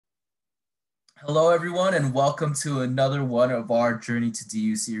Hello, everyone, and welcome to another one of our Journey to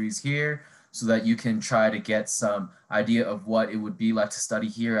DU series here so that you can try to get some idea of what it would be like to study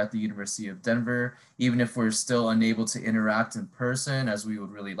here at the University of Denver, even if we're still unable to interact in person as we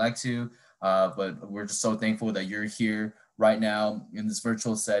would really like to. But we're just so thankful that you're here right now in this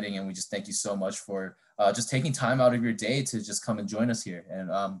virtual setting, and we just thank you so much for just taking time out of your day to just come and join us here.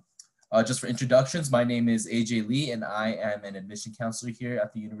 And just for introductions, my name is AJ Lee, and I am an admission counselor here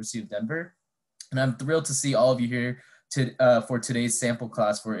at the University of Denver. And I'm thrilled to see all of you here for today's sample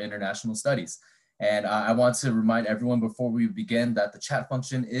class for international studies. And I want to remind everyone before we begin that the chat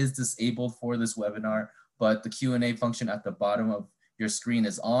function is disabled for this webinar, but the Q&A function at the bottom of your screen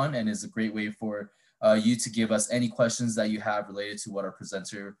is on and is a great way for you to give us any questions that you have related to what our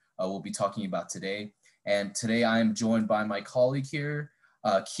presenter will be talking about today. And today I am joined by my colleague here,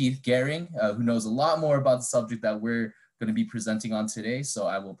 Keith Gehring, who knows a lot more about the subject that we're going to be presenting on today. So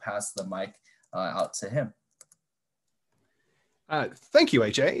I will pass the mic out to him. Thank you,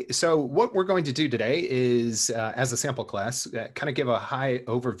 AJ. So what we're going to do today is, as a sample class, kind of give a high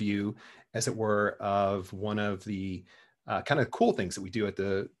overview, as it were, of one of the kind of cool things that we do at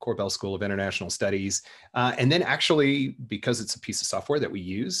the Korbel School of International Studies. And then actually, because it's a piece of software that we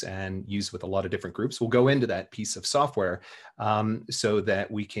use and use with a lot of different groups, we'll go into that piece of software so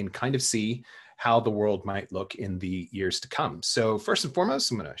that we can kind of see how the world might look in the years to come. So first and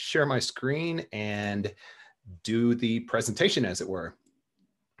foremost, I'm going to share my screen and do the presentation, as it were.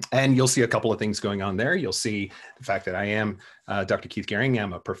 And you'll see a couple of things going on there. You'll see the fact that I am Dr. Keith Gehring.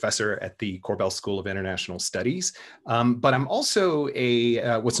 I'm a professor at the Korbel School of International Studies, but I'm also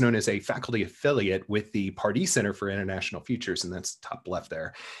a what's known as a faculty affiliate with the Pardee Center for International Futures, and that's top left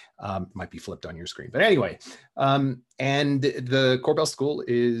there. Might be flipped on your screen, but anyway. And the Korbel School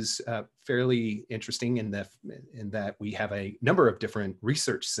is fairly interesting in that we have a number of different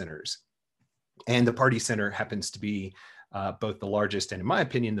research centers, and the Pardee Center happens to be both the largest and, in my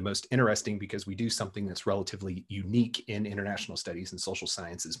opinion, the most interesting, because we do something that's relatively unique in international studies and social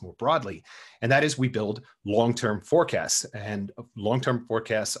sciences more broadly. And that is, we build long-term forecasts, and long-term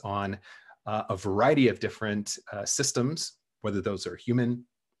forecasts on a variety of different systems, whether those are human,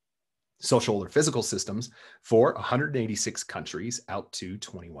 social, or physical systems, for 186 countries out to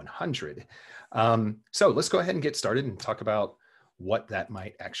 2100. So let's go ahead and get started and talk about what that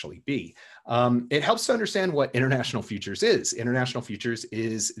might actually be. It helps to understand what International Futures is. International Futures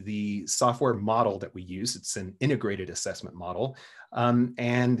is the software model that we use. It's an integrated assessment model,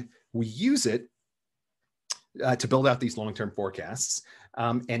 and we use it to build out these long-term forecasts.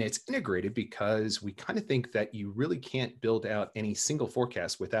 And it's integrated because we kind of think that you really can't build out any single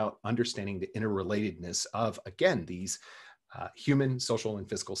forecast without understanding the interrelatedness of, again, these human, social, and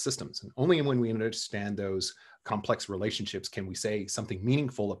physical systems. And only when we understand those complex relationships can we say something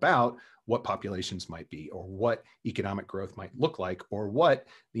meaningful about what populations might be, or what economic growth might look like, or what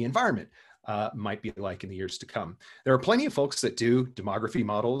the environment might be like in the years to come. There are plenty of folks that do demography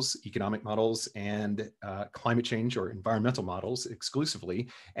models, economic models, and climate change or environmental models exclusively,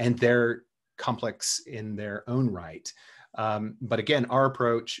 and they're complex in their own right. But again, our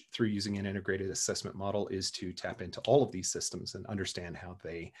approach through using an integrated assessment model is to tap into all of these systems and understand how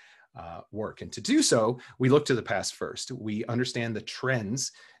they work. And to do so, we look to the past first. We understand the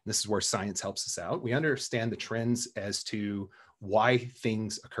trends. This is where science helps us out. We understand the trends as to why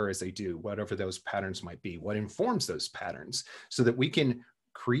things occur as they do, whatever those patterns might be, what informs those patterns, so that we can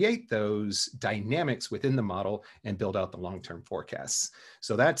create those dynamics within the model and build out the long-term forecasts.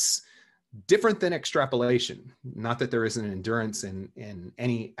 So that's different than extrapolation. Not that there isn't endurance in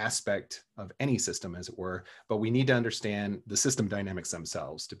any aspect of any system, as it were, but we need to understand the system dynamics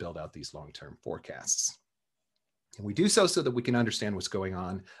themselves to build out these long-term forecasts. And we do so that we can understand what's going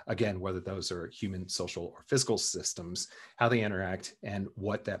on, again, whether those are human, social, or physical systems, how they interact, and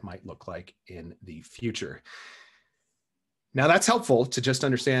what that might look like in the future. Now, that's helpful to just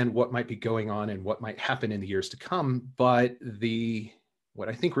understand what might be going on and what might happen in the years to come, but what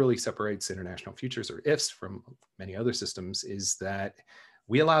I think really separates International Futures, or IFS, from many other systems is that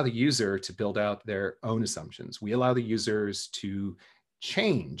we allow the user to build out their own assumptions. We allow the users to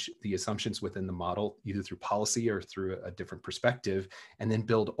change the assumptions within the model, either through policy or through a different perspective, and then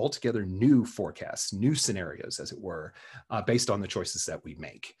build altogether new forecasts, new scenarios, as it were, based on the choices that we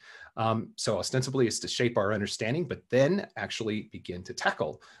make. So ostensibly it's to shape our understanding, but then actually begin to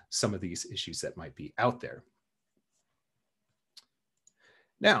tackle some of these issues that might be out there.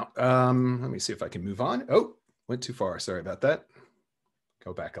 Now, let me see if I can move on. Oh, went too far. Sorry about that.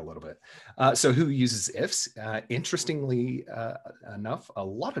 go back a little bit. So who uses ifs? Interestingly enough, a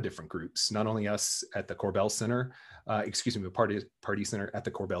lot of different groups, not only us at the Korbel Center, the Party Center at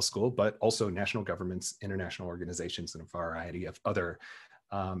the Korbel School, but also national governments, international organizations, and a variety of other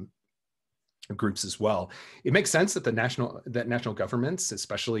groups as well. It makes sense that national governments,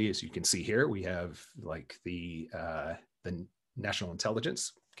 especially as you can see here, we have like the National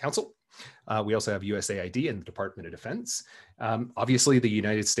Intelligence Council. We also have USAID and the Department of Defense. Obviously, the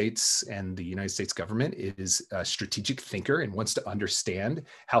United States and the United States government is a strategic thinker and wants to understand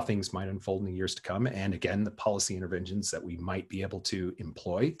how things might unfold in the years to come. And again, the policy interventions that we might be able to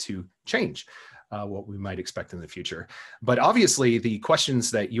employ to change what we might expect in the future. But obviously, the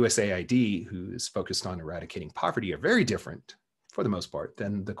questions that USAID, who is focused on eradicating poverty, are very different for the most part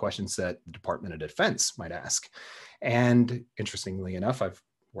than the questions that the Department of Defense might ask. And interestingly enough, I've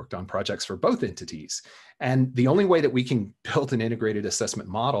worked on projects for both entities. And the only way that we can build an integrated assessment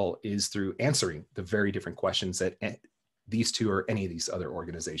model is through answering the very different questions that these two or any of these other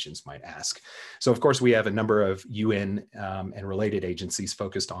organizations might ask. So of course, we have a number of UN and related agencies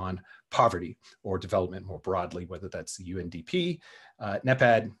focused on poverty or development more broadly, whether that's the UNDP,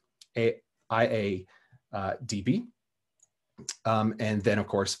 NEPAD, IADB, and then, of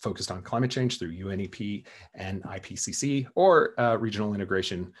course, focused on climate change through UNEP and IPCC, or regional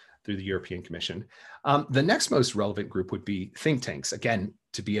integration through the European Commission. The next most relevant group would be think tanks, again,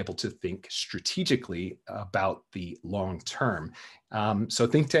 to be able to think strategically about the long term. So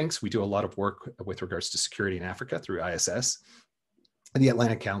think tanks, we do a lot of work with regards to security in Africa through ISS, the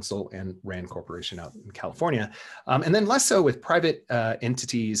Atlantic Council, and RAND Corporation out in California. And then less so with private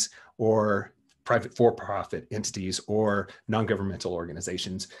entities or private for-profit entities or non-governmental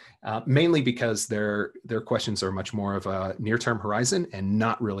organizations, mainly because their questions are much more of a near-term horizon and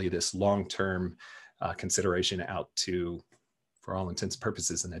not really this long-term consideration out to, for all intents and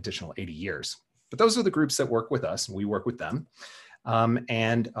purposes, an additional 80 years. But those are the groups that work with us, and we work with them.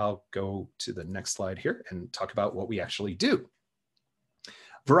 And I'll go to the next slide here and talk about what we actually do.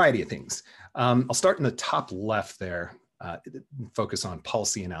 Variety of things. I'll start in the top left there. Focus on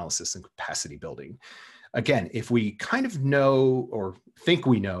policy analysis and capacity building. Again, if we kind of know or think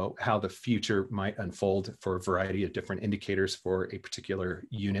we know how the future might unfold for a variety of different indicators for a particular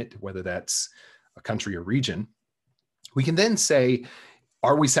unit, whether that's a country or region, we can then say,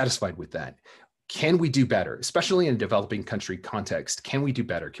 are we satisfied with that? Can we do better, especially in a developing country context? Can we do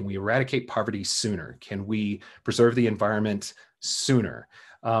better? Can we eradicate poverty sooner? Can we preserve the environment sooner?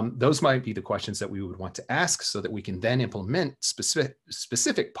 Those might be the questions that we would want to ask so that we can then implement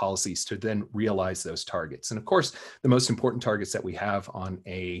specific policies to then realize those targets. And of course, the most important targets that we have on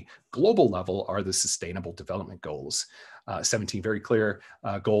a global level are the Sustainable Development Goals. 17 very clear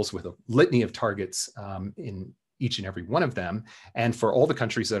goals with a litany of targets in each and every one of them. And for all the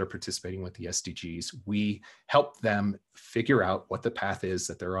countries that are participating with the SDGs, we help them figure out what the path is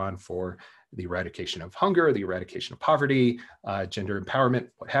that they're on for the eradication of hunger, the eradication of poverty, gender empowerment,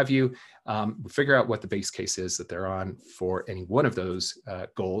 what have you. We figure out what the base case is that they're on for any one of those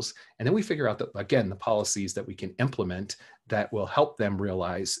goals. And then we figure out that, again, the policies that we can implement that will help them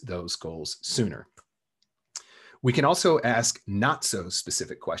realize those goals sooner. We can also ask not so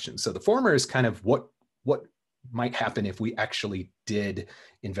specific questions. So the former is kind of what might happen if we actually did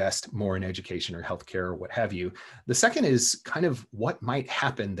invest more in education or healthcare or what have you. The second is kind of what might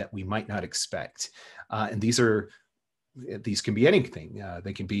happen that we might not expect. And these can be anything.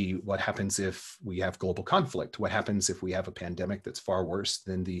 They can be what happens if we have global conflict, what happens if we have a pandemic that's far worse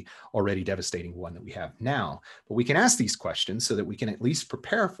than the already devastating one that we have now. But we can ask these questions so that we can at least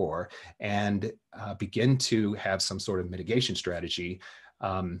prepare for and begin to have some sort of mitigation strategy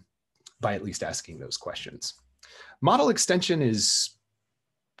by at least asking those questions. Model extension is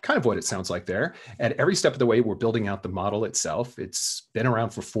kind of what it sounds like there. At every step of the way, we're building out the model itself. It's been around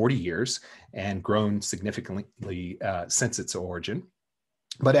for 40 years and grown significantly since its origin.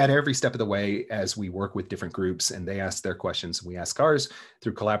 But at every step of the way, as we work with different groups and they ask their questions and we ask ours,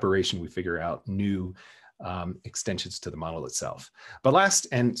 through collaboration, we figure out new extensions to the model itself. But last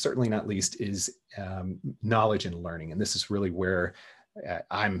and certainly not least is knowledge and learning. And this is really where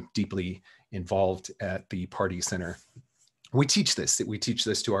I'm deeply involved at the Party Center. We teach this. We teach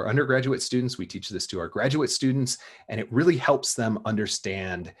this to our undergraduate students. We teach this to our graduate students, and it really helps them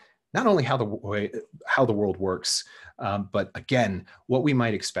understand not only how the world works, but again, what we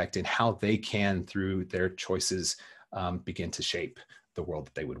might expect and how they can, through their choices, begin to shape the world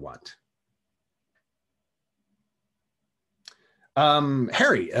that they would want.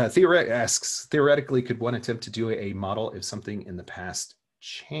 Harry asks, theoretically, could one attempt to do a model if something in the past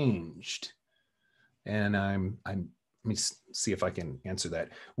changed? And I'm let me see if I can answer that.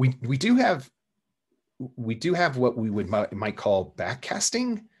 We do have what we might call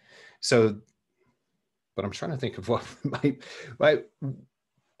backcasting. So, but I'm trying to think of what my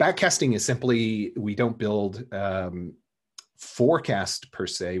backcasting is. Simply, we don't build forecast per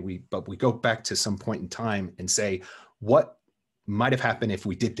se, but we go back to some point in time and say what might have happened if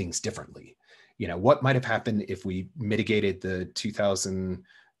we did things differently. What might have happened if we mitigated the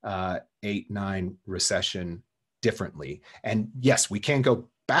 2008-9 recession differently. And yes, we can go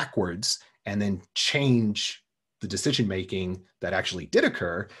backwards and then change the decision making that actually did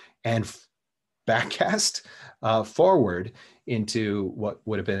occur and backcast forward into what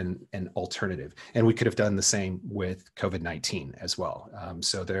would have been an alternative. And we could have done the same with COVID-19 as well.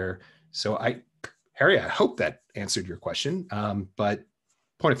 Harry, I hope that answered your question. But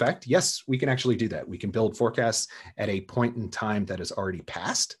point of fact, yes, we can actually do that. We can build forecasts at a point in time that has already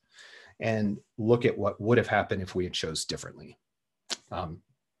passed and look at what would have happened if we had chose differently.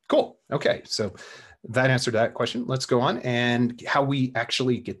 Cool. Okay, so that answered that question. Let's go on and how we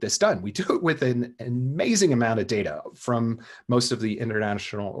actually get this done. We do it with an amazing amount of data from most of the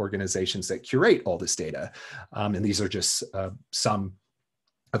international organizations that curate all this data. And these are just some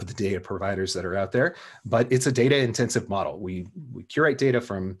of the data providers that are out there, but it's a data intensive model. We curate data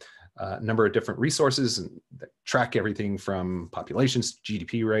from a number of different resources and that track everything from populations,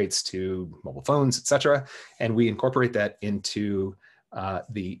 GDP rates to mobile phones, et cetera. And we incorporate that into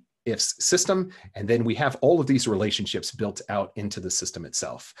the IFS system. And then we have all of these relationships built out into the system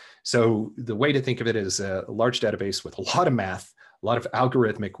itself. So the way to think of it is a large database with a lot of math, a lot of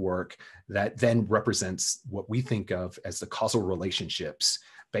algorithmic work that then represents what we think of as the causal relationships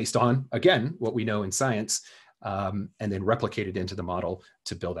based on, again, what we know in science, and then replicated into the model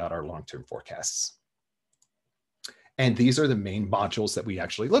to build out our long-term forecasts. And these are the main modules that we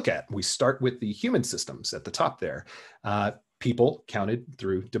actually look at. We start with the human systems at the top there. People counted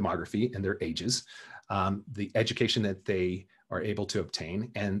through demography and their ages, the education that they are able to obtain,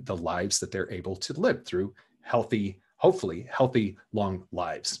 and the lives that they're able to live through healthy, hopefully healthy, long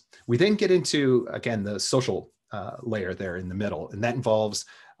lives. We then get into, again, the social layer there in the middle, and that involves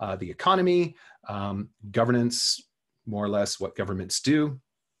the economy, governance, more or less what governments do.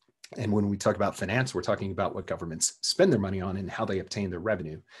 And when we talk about finance, we're talking about what governments spend their money on and how they obtain their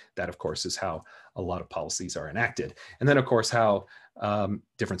revenue. That, of course, is how a lot of policies are enacted. And then, of course, how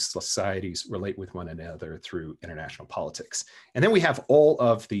different societies relate with one another through international politics. And then we have all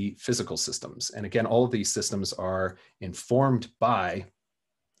of the physical systems. And again, all of these systems are informed by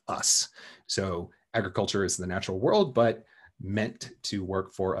us. So agriculture is the natural world, but meant to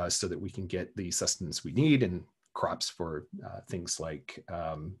work for us so that we can get the sustenance we need, and crops for things like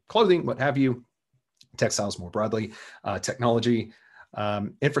clothing, what have you, textiles more broadly, technology,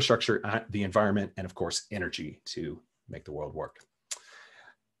 infrastructure, the environment, and of course, energy to make the world work.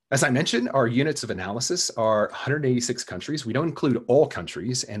 As I mentioned, our units of analysis are 186 countries. We don't include all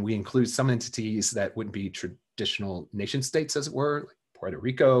countries, and we include some entities that wouldn't be traditional nation states, as it were, like Puerto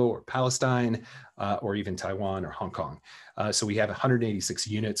Rico or Palestine, or even Taiwan or Hong Kong. So we have 186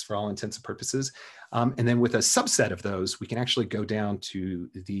 units for all intents and purposes. And then with a subset of those, we can actually go down to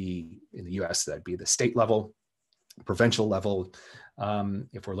in the US, that'd be the state level, provincial level,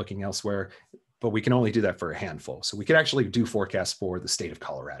 if we're looking elsewhere, but we can only do that for a handful. So we could actually do forecasts for the state of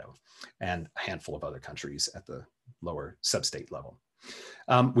Colorado and a handful of other countries at the lower sub-state level.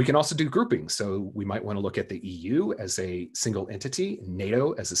 We can also do grouping. So we might want to look at the EU as a single entity,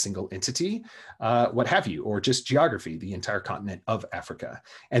 NATO as a single entity, what have you, or just geography, the entire continent of Africa.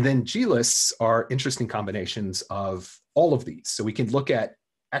 And then G-lists are interesting combinations of all of these. So we can look at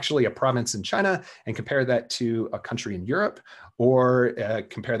actually a province in China and compare that to a country in Europe, or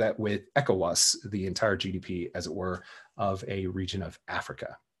compare that with ECOWAS, the entire GDP, as it were, of a region of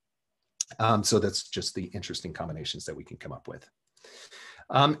Africa. So that's just the interesting combinations that we can come up with.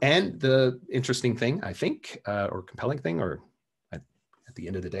 And the interesting thing, I think, or compelling thing, or at the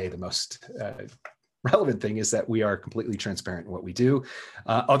end of the day, the most relevant thing is that we are completely transparent in what we do.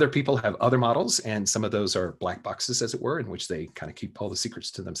 Other people have other models, and some of those are black boxes, as it were, in which they kind of keep all the secrets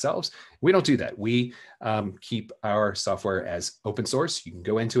to themselves. We don't do that. We keep our software as open source. You can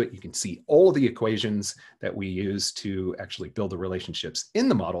go into it. You can see all the equations that we use to actually build the relationships in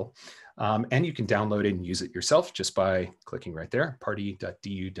the model. And you can download it and use it yourself just by clicking right there,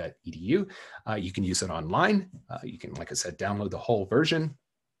 party.du.edu. You can use it online. You can, like I said, download the whole version.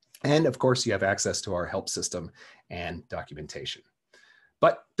 And of course, you have access to our help system and documentation.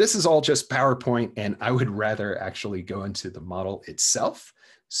 But this is all just PowerPoint, and I would rather actually go into the model itself.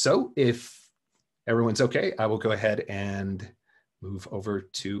 So if everyone's okay, I will go ahead and move over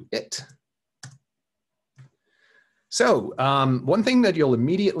to it. So one thing that you'll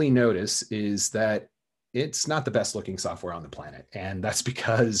immediately notice is that it's not the best looking software on the planet. And that's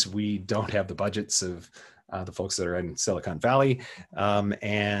because we don't have the budgets of the folks that are in Silicon Valley.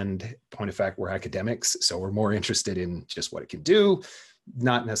 And point of fact, we're academics. So we're more interested in just what it can do,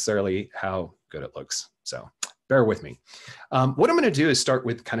 not necessarily how good it looks. So bear with me. What I'm going to do is start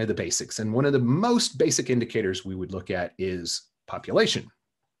with kind of the basics. And one of the most basic indicators we would look at is population.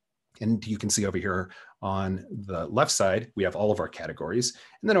 And you can see over here on the left side, we have all of our categories.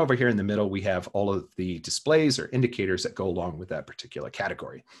 And then over here in the middle, we have all of the displays or indicators that go along with that particular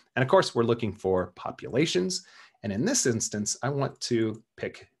category. And of course, we're looking for populations. And in this instance, I want to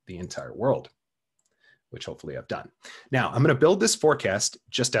pick the entire world, which hopefully I've done. Now, I'm going to build this forecast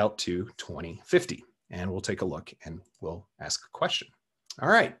just out to 2050. And we'll take a look and we'll ask a question. All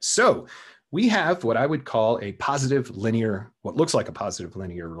right, so we have what I would call a positive linear, what looks like a positive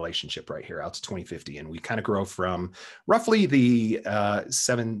linear relationship right here out to 2050. And we kind of grow from roughly the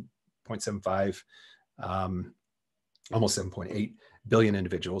 7.75, almost 7.8 billion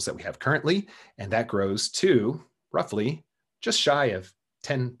individuals that we have currently. And that grows to roughly just shy of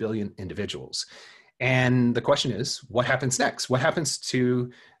 10 billion individuals. And the question is, what happens next? What happens to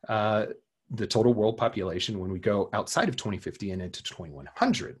the total world population when we go outside of 2050 and into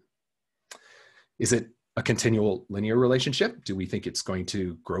 2100? Is it a continual linear relationship? Do we think it's going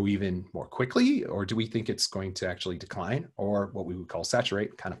to grow even more quickly? Or do we think it's going to actually decline, or what we would call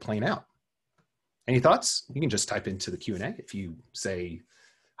saturate, kind of plane out? Any thoughts? You can just type into the Q&A if you say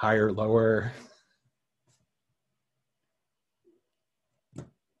higher, lower.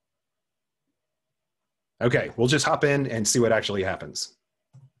 Okay, we'll just hop in and see what actually happens.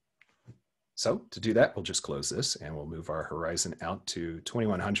 So to do that, we'll just close this and we'll move our horizon out to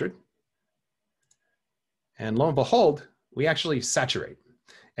 2100. And lo and behold, we actually saturate.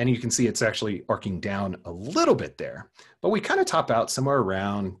 And you can see it's actually arcing down a little bit there, but we kind of top out somewhere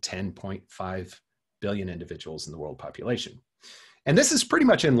around 10.5 billion individuals in the world population. And this is pretty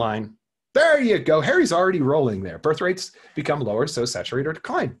much in line. There you go. Harry's already rolling there. Birth rates become lower, so saturate or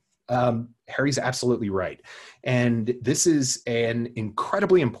decline. Harry's absolutely right. And this is an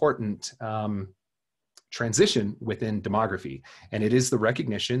incredibly important transition within demography. And it is the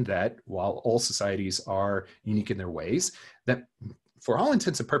recognition that while all societies are unique in their ways, that for all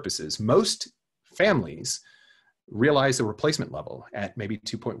intents and purposes, most families realize a replacement level at maybe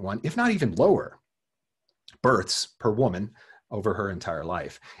 2.1, if not even lower, births per woman over her entire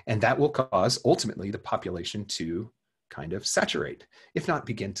life. And that will cause ultimately the population to kind of saturate, if not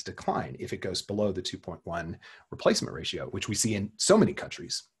begin to decline, if it goes below the 2.1 replacement ratio, which we see in so many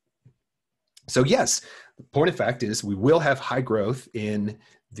countries. So yes, the point of fact is we will have high growth in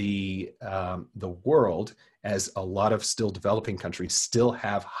the world, as a lot of still developing countries still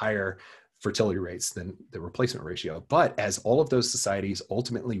have higher fertility rates than the replacement ratio. But as all of those societies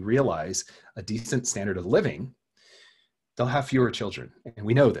ultimately realize a decent standard of living, they'll have fewer children. And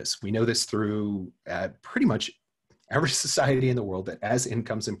we know this. We know this through pretty much every society in the world, that as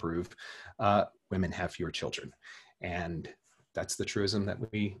incomes improve, women have fewer children. And that's the truism that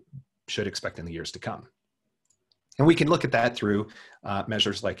we should expect in the years to come. And we can look at that through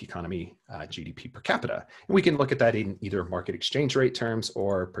measures like economy, GDP per capita. And we can look at that in either market exchange rate terms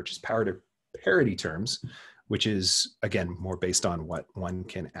or purchase parity terms, which is, again, more based on what one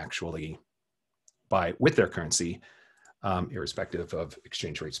can actually buy with their currency, irrespective of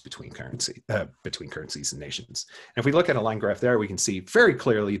exchange rates between currencies and nations. And if we look at a line graph there, we can see very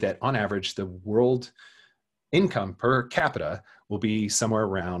clearly that on average, the world income per capita will be somewhere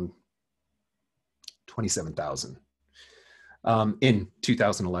around 27,000 in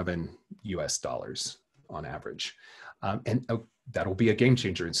 2011 US dollars on average. And that'll be a game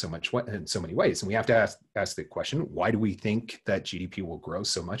changer in so many ways. And we have to ask the question, why do we think that GDP will grow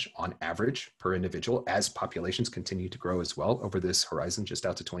so much on average per individual as populations continue to grow as well over this horizon just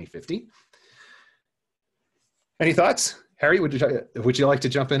out to 2050? Any thoughts? Harry, would you like to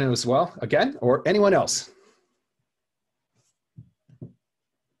jump in as well again, or anyone else?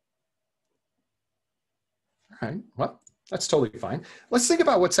 All right, well, that's totally fine. Let's think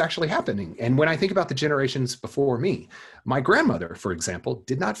about what's actually happening. And when I think about the generations before me, my grandmother, for example,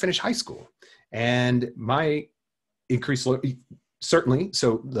 did not finish high school. And my increase, certainly,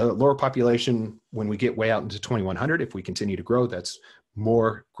 so the lower population, when we get way out into 2100, if we continue to grow, that's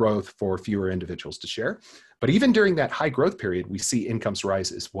more growth for fewer individuals to share. But even during that high growth period, we see incomes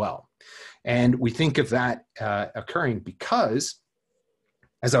rise as well. And we think of that occurring because,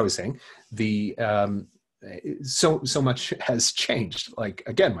 as I was saying, the so much has changed. Like,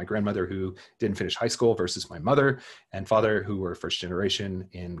 again, my grandmother who didn't finish high school versus my mother and father who were first generation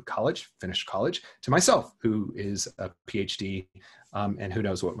in college, finished college, to myself who is a PhD, and who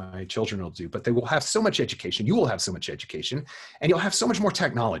knows what my children will do, but they will have so much education. You will have so much education, and you'll have so much more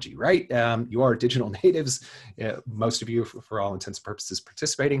technology, right? You are digital natives, most of you, for all intents and purposes,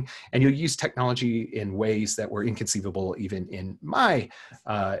 participating, and you'll use technology in ways that were inconceivable even in my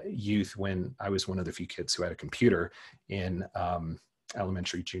youth, when I was one of the few kids who had a computer in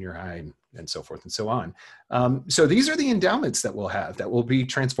elementary, junior high, and so forth and so on. So these are the endowments that we'll have that will be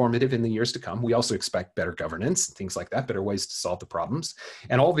transformative in the years to come. We also expect better governance, things like that, better ways to solve the problems.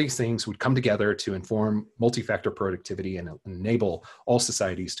 And all these things would come together to inform multi-factor productivity and enable all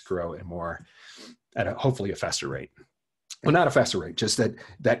societies to grow at hopefully a faster rate. Well, not a faster rate, just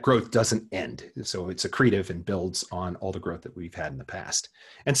that growth doesn't end. So it's accretive and builds on all the growth that we've had in the past.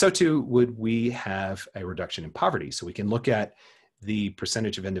 And so too would we have a reduction in poverty. So we can look at the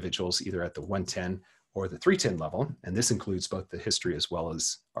percentage of individuals either at the 110 or the 310 level. And this includes both the history as well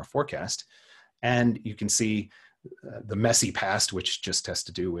as our forecast. And you can see the messy past, which just has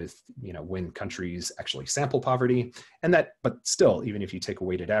to do with, when countries actually sample poverty. But still, even if you take a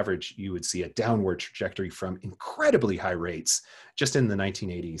weighted average, you would see a downward trajectory from incredibly high rates just in the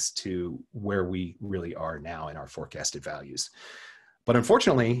 1980s to where we really are now in our forecasted values. But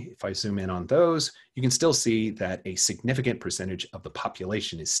unfortunately, if I zoom in on those, you can still see that a significant percentage of the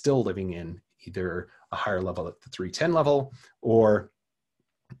population is still living in either a higher level at the 310 level or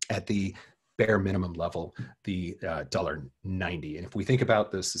at the bare minimum level, the $1.90. And if we think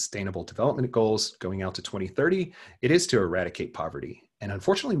about the Sustainable Development Goals going out to 2030, it is to eradicate poverty. And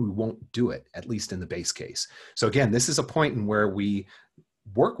unfortunately, we won't do it, at least in the base case. So again, this is a point in where we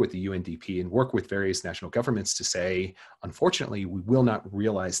work with the UNDP and work with various national governments to say, unfortunately, we will not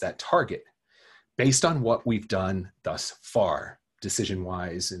realize that target based on what we've done thus far,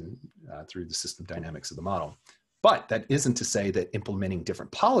 decision-wise and through the system dynamics of the model. But that isn't to say that implementing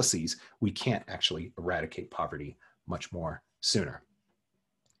different policies, we can't actually eradicate poverty much more sooner.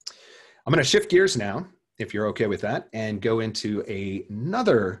 I'm going to shift gears now, if you're okay with that, and go into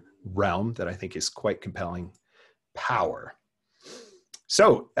another realm that I think is quite compelling: power.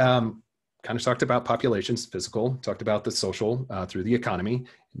 So kind of talked about populations, physical, talked about the social through the economy.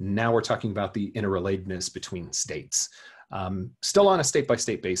 Now we're talking about the interrelatedness between states. Still on a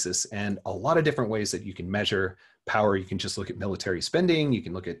state-by-state basis, and a lot of different ways that you can measure power. You can just look at military spending, you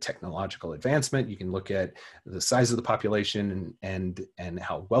can look at technological advancement, you can look at the size of the population and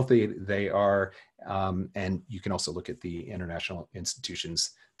how wealthy they are, and you can also look at the international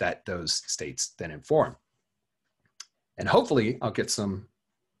institutions that those states then inform. And hopefully I'll get some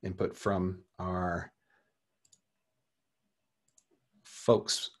input from our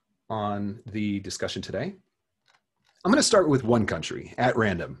folks on the discussion today. I'm going to start with one country at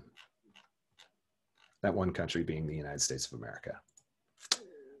random. That one country being the United States of America.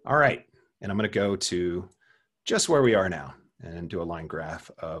 All right. And I'm going to go to just where we are now and do a line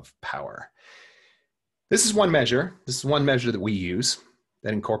graph of power. This is one measure. This is one measure that we use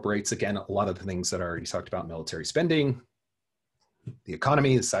that incorporates, again, a lot of the things that I already talked about: military spending, the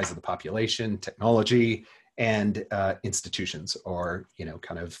economy, the size of the population, technology, and institutions, or,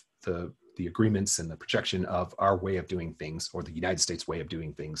 kind of the agreements and the projection of our way of doing things, or the United States way of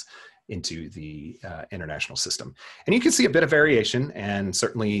doing things, into the international system. And you can see a bit of variation, and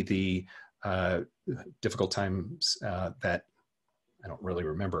certainly the difficult times that I don't really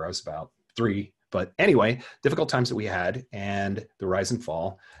remember. I was about 3, but anyway, difficult times that we had and the rise and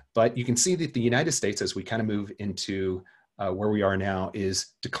fall. But you can see that the United States, as we kind of move into where we are now, is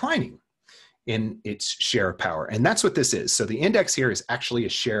declining in its share of power. And that's what this is. So the index here is actually a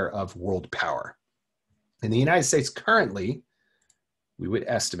share of world power. And the United States currently, we would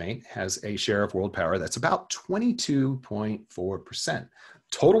estimate, has a share of world power that's about 22.4%.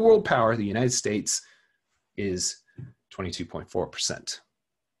 Total world power, the United States is 22.4%.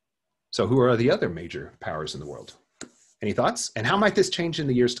 So who are the other major powers in the world? Any thoughts? And how might this change in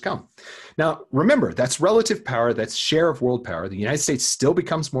the years to come? Now, remember, that's relative power, that's share of world power. The United States still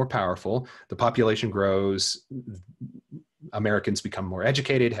becomes more powerful. The population grows. Americans become more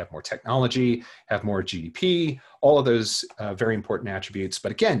educated, have more technology, have more GDP, all of those very important attributes.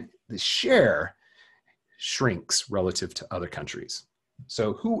 But again, the share shrinks relative to other countries.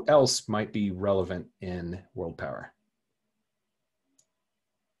 So who else might be relevant in world power?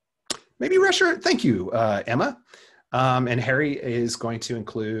 Maybe Russia. Thank you, Emma. And Harry is going to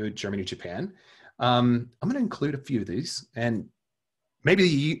include Germany, Japan. I'm going to include a few of these, and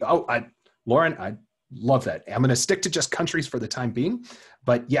maybe Lauren, love that. I'm going to stick to just countries for the time being.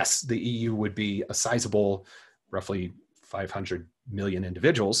 But yes, the EU would be a sizable, roughly 500 million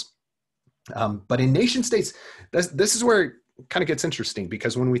individuals. But in nation states, this is where it kind of gets interesting,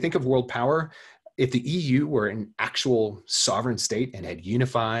 because when we think of world power, if the EU were an actual sovereign state and had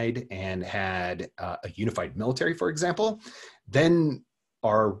unified and had a unified military, for example, then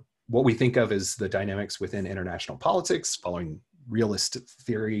what we think of as the dynamics within international politics, following realist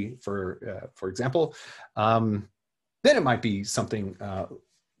theory, for example, then it might be something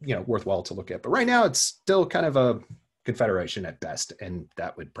worthwhile to look at. But right now, it's still kind of a confederation at best, and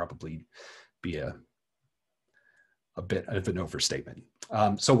that would probably be a bit of an overstatement.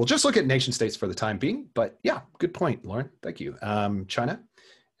 So we'll just look at nation states for the time being. But yeah, good point, Lauren. Thank you. China,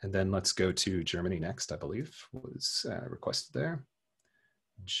 and then let's go to Germany next, I believe was requested there.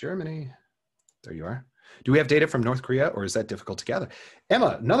 Germany, there you are. Do we have data from North Korea, or is that difficult to gather?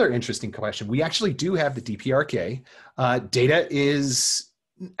 Emma, another interesting question. We actually do have the DPRK. Data is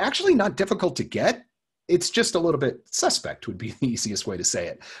actually not difficult to get. It's just a little bit suspect would be the easiest way to say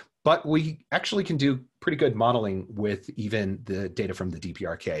it. But we actually can do pretty good modeling with even the data from the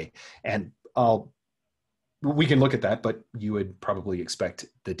DPRK. And we can look at that, but you would probably expect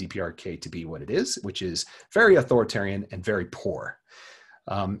the DPRK to be what it is, which is very authoritarian and very poor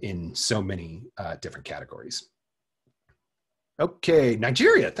in so many different categories. Okay,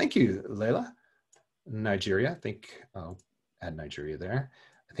 Nigeria. Thank you, Leila. Nigeria, I think I'll add Nigeria there.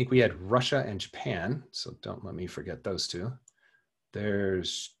 I think we had Russia and Japan, so don't let me forget those two.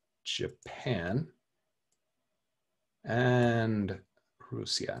 There's Japan and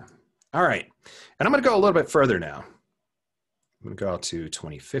Russia. All right, and I'm going to go a little bit further now. I'm going to go out to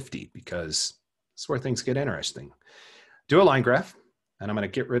 2050 because that's where things get interesting. Do a line graph, and I'm going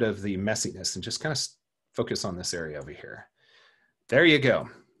to get rid of the messiness and just kind of focus on this area over here. There you go.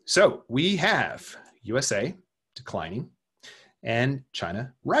 So we have USA declining and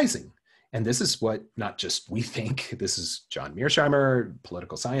China rising. And this is what not just we think, this is John Mearsheimer,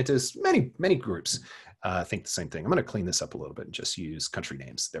 political scientists, many groups think the same thing. I'm going to clean this up a little bit and just use country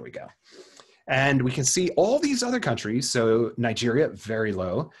names. There we go. And we can see all these other countries. So Nigeria, very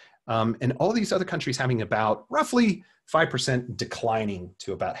low. And all these other countries having about roughly 5% declining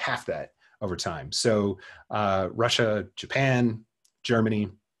to about half that over time. So Russia, Japan, Germany,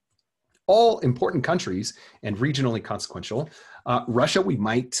 all important countries and regionally consequential. Russia, we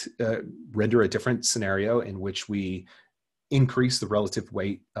might render a different scenario in which we increase the relative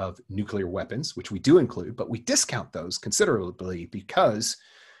weight of nuclear weapons, which we do include, but we discount those considerably because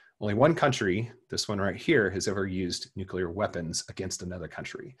only one country, this one right here, has ever used nuclear weapons against another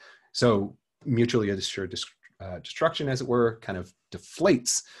country. So mutually assured destruction, as it were, kind of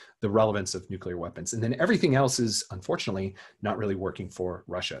deflates the relevance of nuclear weapons. And then everything else is, unfortunately, not really working for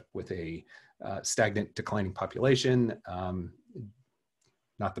Russia with a stagnant, declining population,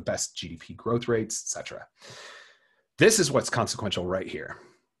 not the best GDP growth rates, etc. This is what's consequential right here,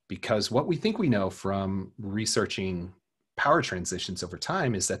 because what we think we know from researching power transitions over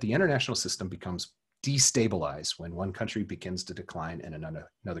time is that the international system becomes destabilized when one country begins to decline and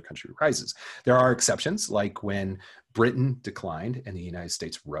another country rises. There are exceptions, like when Britain declined and the United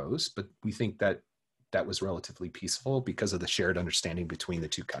States rose, but we think that that was relatively peaceful because of the shared understanding between the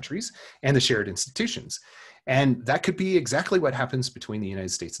two countries and the shared institutions. And that could be exactly what happens between the United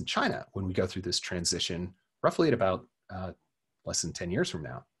States and China when we go through this transition, roughly at about less than 10 years from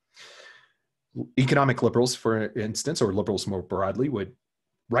now. Economic liberals, for instance, or liberals more broadly, would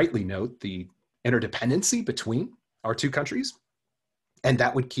rightly note the interdependency between our two countries, and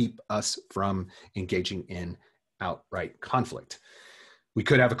that would keep us from engaging in outright conflict. We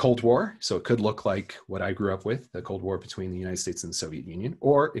could have a Cold War, so it could look like what I grew up with, the Cold War between the United States and the Soviet Union,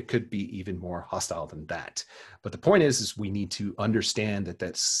 or it could be even more hostile than that. But the point is we need to understand that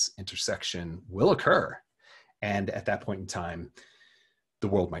this intersection will occur, and at that point in time, the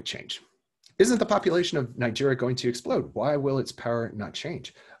world might change. Isn't the population of Nigeria going to explode? Why will its power not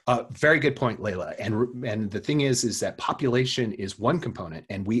change? Very good point, Leila. And the thing is that population is one component,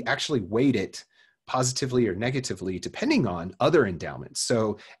 and we actually weight it positively or negatively depending on other endowments.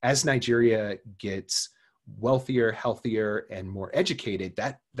 So as Nigeria gets wealthier, healthier, and more educated,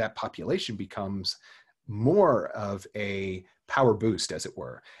 that population becomes more of a power boost, as it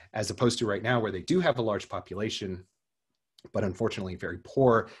were, as opposed to right now where they do have a large population, but unfortunately very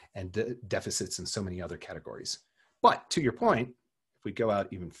poor and deficits in so many other categories. But to your point, if we go out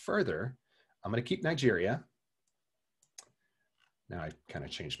even further, I'm going to keep Nigeria. Now I kind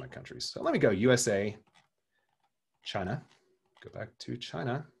of changed my countries. So let me go USA, China, go back to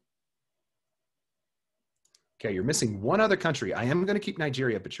China. Okay, you're missing one other country. I am going to keep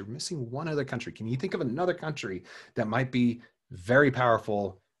Nigeria, but you're missing one other country. Can you think of another country that might be very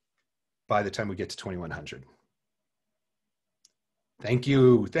powerful by the time we get to 2100? Thank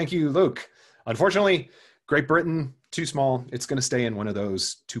you. Thank you, Luke. Unfortunately, Great Britain, too small. It's going to stay in one of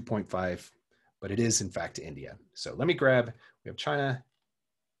those 2.5, but it is, in fact, India. So let me grab, we have China,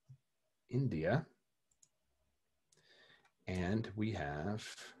 India, and we have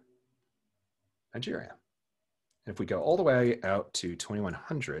Nigeria. And if we go all the way out to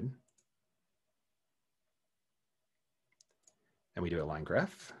 2100, and we do a line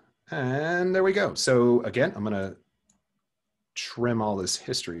graph, and there we go. So again, I'm going to trim all this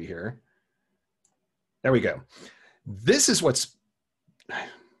history here. There we go. This is what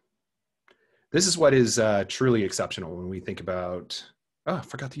is truly exceptional when we think about, oh, I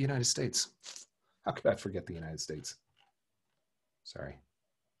forgot the United States. How could I forget the United States? Sorry.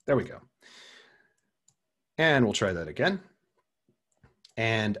 There we go. And we'll try that again.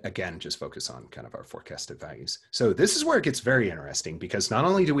 And again, just focus on kind of our forecasted values. So this is where it gets very interesting, because not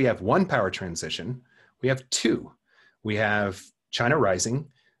only do we have one power transition, we have two. We have China rising,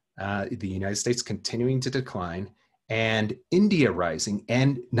 the United States continuing to decline, and India rising.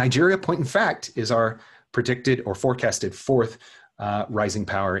 And Nigeria, point in fact, is our predicted or forecasted fourth rising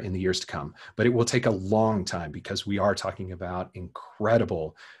power in the years to come. But it will take a long time, because we are talking about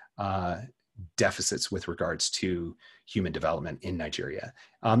incredible deficits with regards to human development in Nigeria.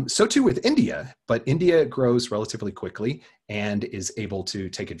 So too with India, but India grows relatively quickly and is able to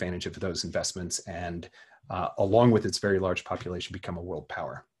take advantage of those investments and along with its very large population, become a world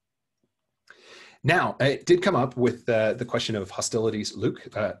power. Now, it did come up with the question of hostilities. Luke,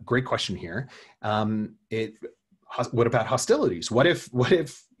 great question here. What about hostilities? What if,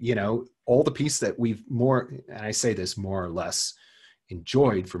 you know, all the peace that we've and I say this more or less,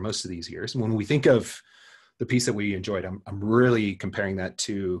 enjoyed for most of these years. And when we think of the peace that we enjoyed, I'm really comparing that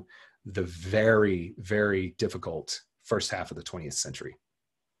to the very, very difficult first half of the 20th century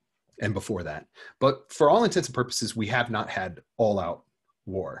and before that. But for all intents and purposes, we have not had all-out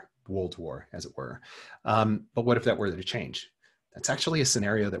war, world war, as it were. But what if that were to change? That's actually a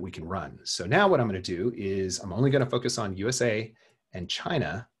scenario that we can run. So now what I'm going to do is I'm only going to focus on USA and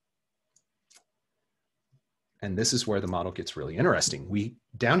China. And this is where the model gets really interesting. We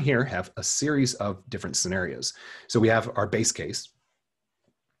down here have a series of different scenarios. So we have our base case,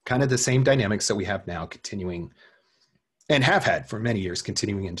 kind of the same dynamics that we have now continuing and have had for many years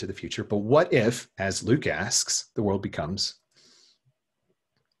continuing into the future. But what if, as Luke asks, the world becomes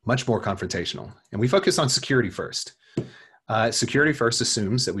much more confrontational? And we focus on security first. Security first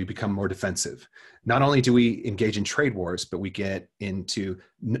assumes that we become more defensive. Not only do we engage in trade wars, but we get into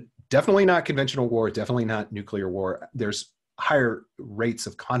definitely not conventional war, definitely not nuclear war. There's higher rates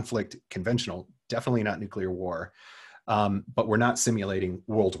of conflict, conventional, definitely not nuclear war. But we're not simulating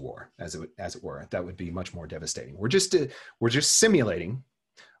world war, as it were. That would be much more devastating. We're just simulating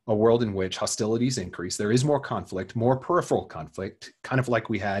a world in which hostilities increase. There is more conflict, more peripheral conflict, kind of like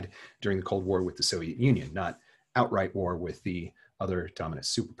we had during the Cold War with the Soviet Union, not outright war with the other dominant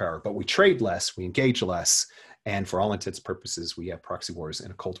superpower. But we trade less, we engage less, and for all intents and purposes, we have proxy wars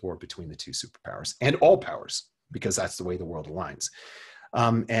and a Cold War between the two superpowers and all powers, because that's the way the world aligns.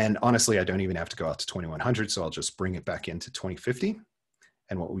 And honestly, I don't even have to go out to 2100, so I'll just bring it back into 2050.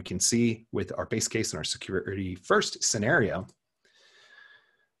 And what we can see with our base case and our security first scenario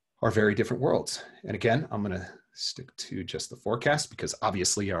are very different worlds. And again, I'm going to stick to just the forecast, because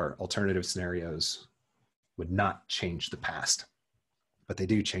obviously our alternative scenarios would not change the past, but they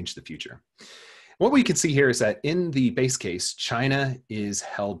do change the future. What we can see here is that in the base case, China is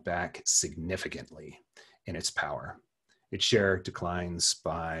held back significantly in its power. Its share declines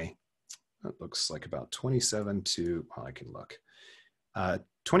by, it looks like about 27 to, well, I can look,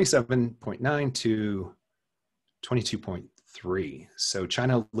 27.9 to 22.3. So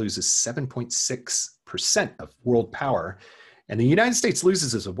China loses 7.6% of world power, and the United States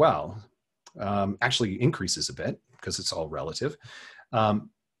loses as well, actually increases a bit because it's all relative.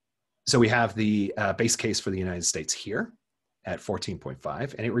 So we have the base case for the United States here at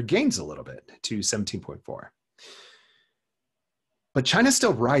 14.5, and it regains a little bit to 17.4. But China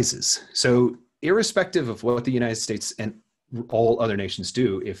still rises. So irrespective of what the United States and all other nations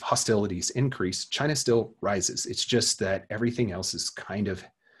do, if hostilities increase, China still rises. It's just that everything else is kind of,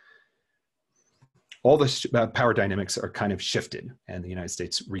 all the power dynamics are kind of shifted, and the United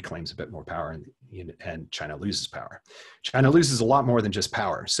States reclaims a bit more power, and China loses power. China loses a lot more than just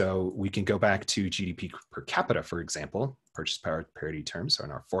power. So we can go back to GDP per capita, for example, purchase power parity terms are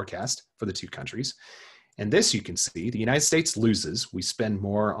in our forecast for the two countries. And this you can see, the United States loses. We spend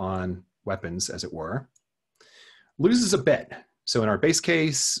more on weapons, as it were. loses a bit. So in our base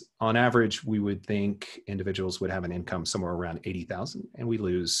case, on average, we would think individuals would have an income somewhere around 80,000, and we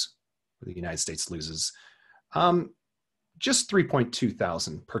lose, the United States loses just 3.2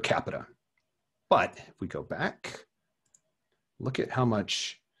 thousand per capita. But if we go back, look at how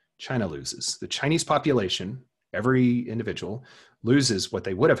much China loses. The Chinese population, every individual, loses what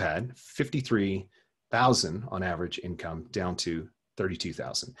they would have had, 53,000 on average income, down to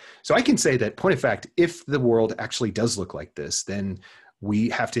 32,000. So I can say that, point of fact, if the world actually does look like this, then we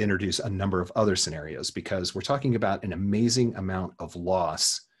have to introduce a number of other scenarios, because we're talking about an amazing amount of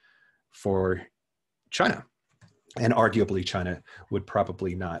loss for China. And arguably, China would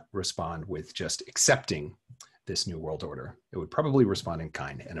probably not respond with just accepting this new world order. It would probably respond in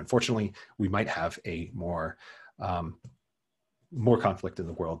kind. And unfortunately, we might have a more conflict in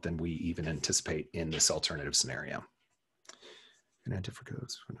the world than we even anticipate in this alternative scenario.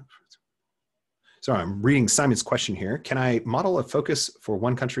 So I'm reading Simon's question here. Can I model a focus for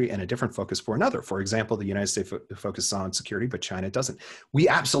one country and a different focus for another? For example, the United States focuses on security, but China doesn't. We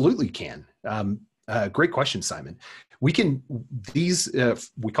absolutely can. Great question, Simon. We can,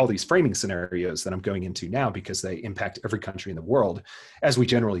 we call these framing scenarios that I'm going into now because they impact every country in the world, as we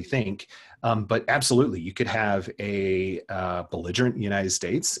generally think. But absolutely, you could have a belligerent United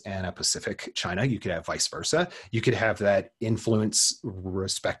States and a pacific China. You could have vice versa. You could have that influence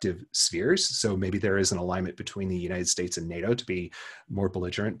respective spheres. So maybe there is an alignment between the United States and NATO to be more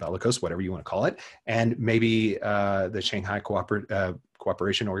belligerent, bellicose, whatever you want to call it. And maybe the Shanghai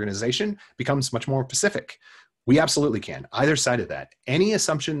Cooperation Organization becomes much more Pacific. We absolutely can. Either side of that. Any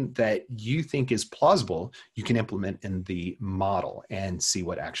assumption that you think is plausible, you can implement in the model and see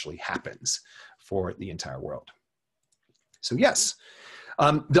what actually happens for the entire world. So yes,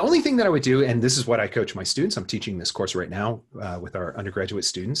 the only thing that I would do, and this is what I coach my students, I'm teaching this course right now with our undergraduate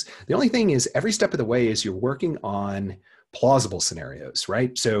students. The only thing is, every step of the way is you're working on plausible scenarios,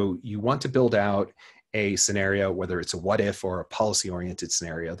 right? So you want to build out a scenario, whether it's a what if or a policy-oriented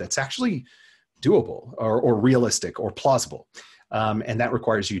scenario, that's actually doable or realistic or plausible. And that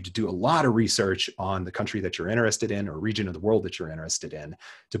requires you to do a lot of research on the country that you're interested in or region of the world that you're interested in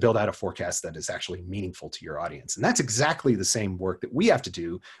to build out a forecast that is actually meaningful to your audience. And that's exactly the same work that we have to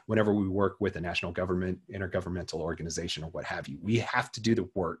do whenever we work with a national government, intergovernmental organization, or what have you. We have to do the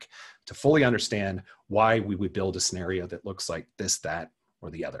work to fully understand why we would build a scenario that looks like this, that,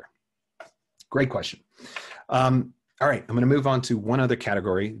 or the other. Great question. All right, I'm going to move on to one other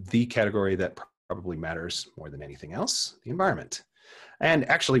category, the category that probably matters more than anything else, the environment. And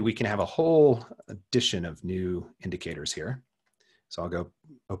actually, we can have a whole addition of new indicators here. So I'll go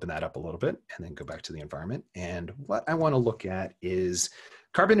open that up a little bit and then go back to the environment. And what I want to look at is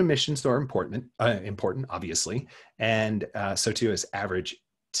carbon emissions are important, obviously, and so too is average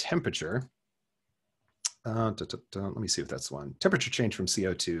temperature. Let me see if that's the one. Temperature change from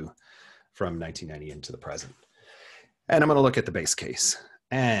CO2 from 1990 into the present. And I'm going to look at the base case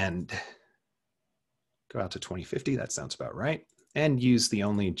and go out to 2050. That sounds about right. And use the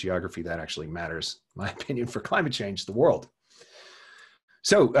only geography that actually matters, in my opinion, for climate change, the world.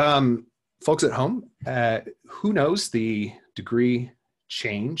 So folks at home, who knows the degree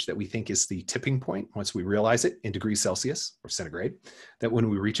change that we think is the tipping point once we realize it in degrees Celsius or centigrade, that when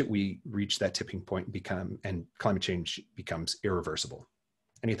we reach it, we reach that tipping point and climate change becomes irreversible.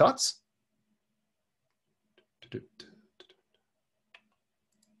 Any thoughts?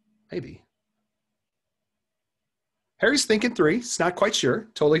 Maybe. Harry's thinking 3. He's not quite sure.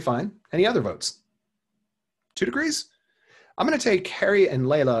 Totally fine. Any other votes? 2 degrees? I'm going to take Harry and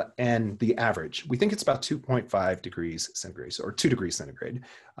Layla and the average. We think it's about 2.5 degrees centigrade, or 2 degrees centigrade,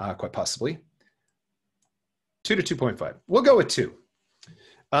 quite possibly. 2 to 2.5. We'll go with 2.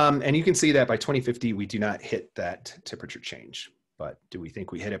 And you can see that by 2050, we do not hit that temperature change. But do we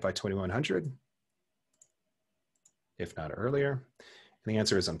think we hit it by 2100? If not earlier? And the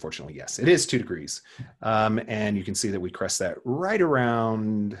answer is unfortunately yes. It is 2 degrees. And you can see that we crest that right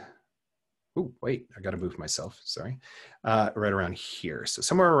around, oh, wait, I got to move myself, sorry. Right around here. So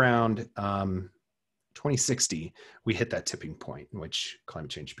somewhere around 2060, we hit that tipping point in which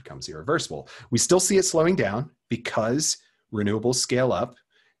climate change becomes irreversible. We still see it slowing down because renewables scale up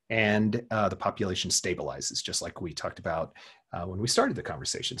and the population stabilizes, just like we talked about when we started the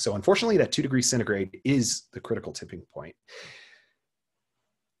conversation. So unfortunately, that 2 degrees centigrade is the critical tipping point.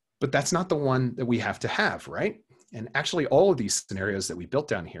 But that's not the one that we have to have, right? And actually, all of these scenarios that we built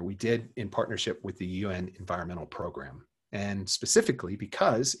down here, we did in partnership with the UN Environmental Program. And specifically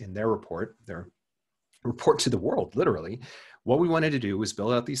because in their report to the world, literally, what we wanted to do was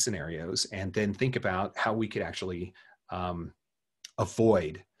build out these scenarios and then think about how we could actually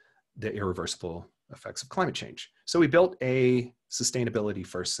avoid the irreversible effects of climate change. So we built a sustainability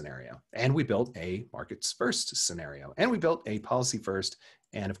first scenario, and we built a markets first scenario, and we built a policy first,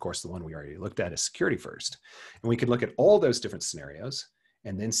 and of course the one we already looked at is security first. And we could look at all those different scenarios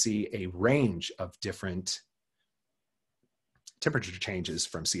and then see a range of different temperature changes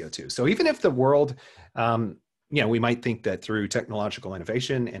from CO2. So even if the world, we might think that through technological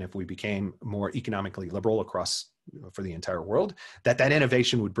innovation, and if we became more economically liberal across for the entire world, that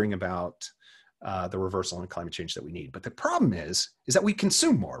innovation would bring about the reversal in climate change that we need. But the problem is that we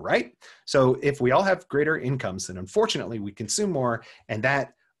consume more, right? So if we all have greater incomes, then unfortunately we consume more, and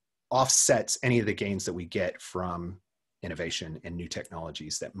that offsets any of the gains that we get from innovation and new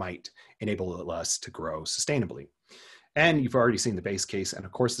technologies that might enable us to grow sustainably. And you've already seen the base case. And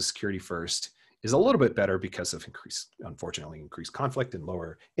of course, the security first is a little bit better because of unfortunately, increased conflict and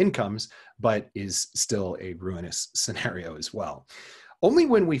lower incomes, but is still a ruinous scenario as well. Only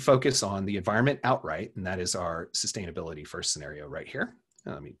when we focus on the environment outright, and that is our sustainability first scenario right here.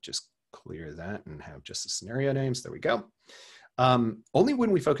 Let me just clear that and have just the scenario names. There we go. Only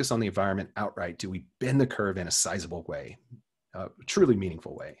when we focus on the environment outright do we bend the curve in a sizable way, a truly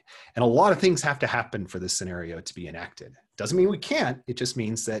meaningful way. And a lot of things have to happen for this scenario to be enacted. Doesn't mean we can't, it just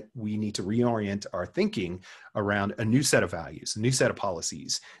means that we need to reorient our thinking around a new set of values, a new set of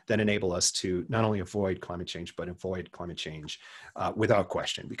policies that enable us to not only avoid climate change, but avoid climate change without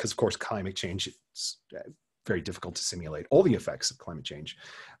question. Because of course, climate change is very difficult to simulate all the effects of climate change.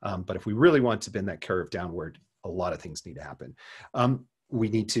 But if we really want to bend that curve downward, a lot of things need to happen. We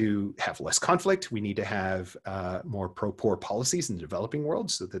need to have less conflict. We need to have more pro-poor policies in the developing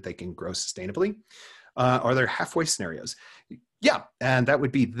world so that they can grow sustainably. Are there halfway scenarios? Yeah, and that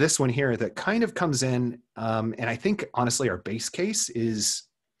would be this one here that kind of comes in. And I think, honestly, our base case is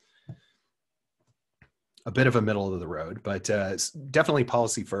a bit of a middle of the road, but definitely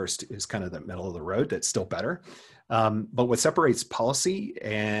policy first is kind of the middle of the road. That's still better. But what separates policy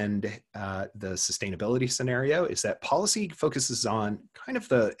and the sustainability scenario is that policy focuses on kind of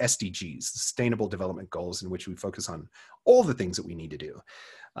the SDGs, the Sustainable Development Goals, in which we focus on all the things that we need to do.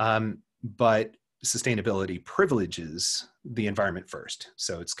 But sustainability privileges the environment first.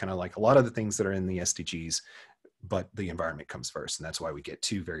 So it's kind of like a lot of the things that are in the SDGs, but the environment comes first. And that's why we get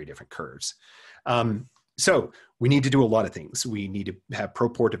two very different curves. So we need to do a lot of things. We need to have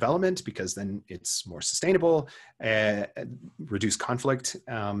pro-poor development because then it's more sustainable, reduce conflict.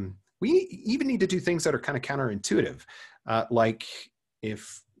 We even need to do things that are kind of counterintuitive, like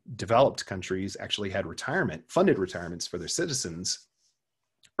if developed countries actually had funded retirements for their citizens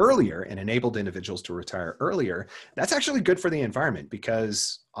earlier and enabled individuals to retire earlier, that's actually good for the environment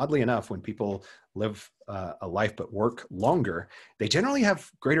because oddly enough, when people live a life but work longer, they generally have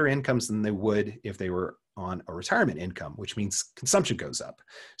greater incomes than they would if they were on a retirement income, which means consumption goes up.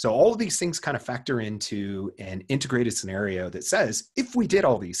 So all of these things kind of factor into an integrated scenario that says, if we did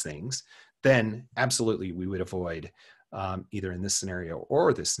all these things, then absolutely we would avoid either in this scenario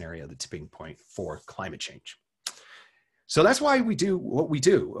or this scenario, the tipping point for climate change. So that's why we do what we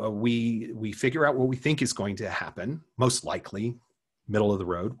do. We figure out what we think is going to happen, most likely, middle of the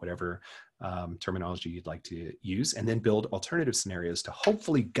road, whatever terminology you'd like to use, and then build alternative scenarios to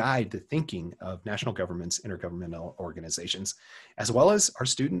hopefully guide the thinking of national governments, intergovernmental organizations, as well as our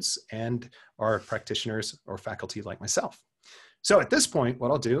students and our practitioners or faculty like myself. So at this point,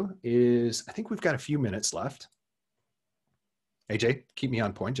 what I'll do is, I think we've got a few minutes left. AJ, keep me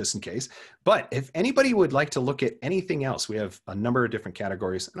on point just in case. But if anybody would like to look at anything else, we have a number of different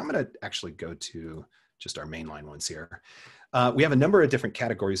categories, and I'm going to actually go to just our mainline ones here. We have a number of different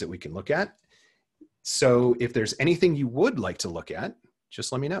categories that we can look at. So if there's anything you would like to look at,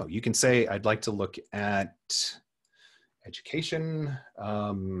 just let me know. You can say, I'd like to look at education,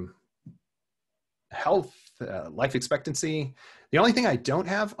 health, life expectancy. The only thing I don't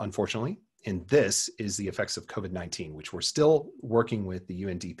have, unfortunately, in this is the effects of COVID-19, which we're still working with the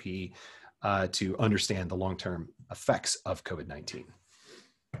UNDP to understand the long-term effects of COVID-19.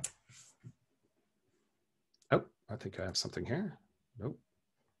 Oh, I think I have something here. Nope.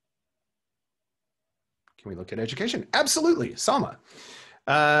 Can we look at education? Absolutely, Salma.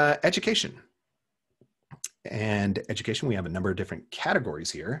 Education. And education, we have a number of different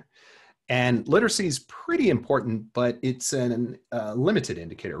categories here. And literacy is pretty important, but it's a limited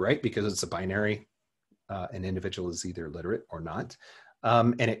indicator, right? Because it's a binary. An individual is either literate or not.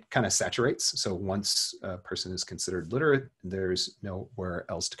 And it kind of saturates. So once a person is considered literate, there's nowhere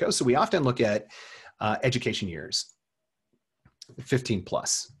else to go. So we often look at education years, 15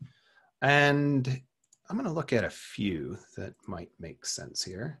 plus. And I'm going to look at a few that might make sense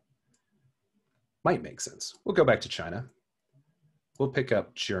here. Might make sense. We'll go back to China. We'll pick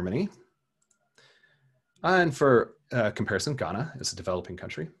up Germany. And for comparison, Ghana is a developing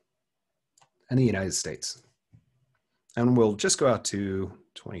country, and the United States. And we'll just go out to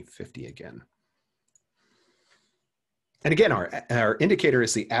 2050 again. And again, our indicator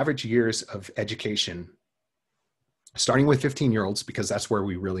is the average years of education, starting with 15-year-olds, because that's where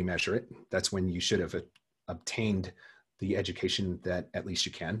we really measure it. That's when you should have obtained the education that at least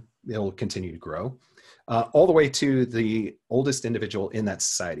you can. It'll continue to grow, all the way to the oldest individual in that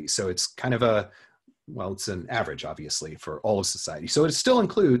society. So it's kind of it's an average, obviously, for all of society. So it still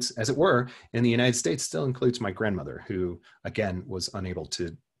includes, as it were, in the United States, still includes my grandmother, who, again, was unable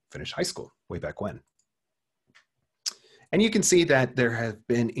to finish high school way back when. And you can see that there have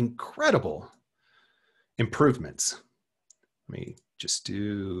been incredible improvements. Let me just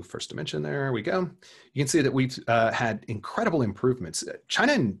do first dimension. There we go. You can see that we've had incredible improvements.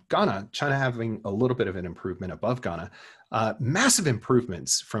 China and Ghana, China having a little bit of an improvement above Ghana, massive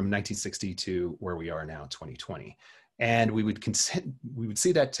improvements from 1960 to where we are now, 2020. And we would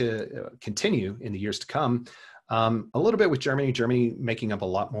see that to continue in the years to come. A little bit with Germany making up a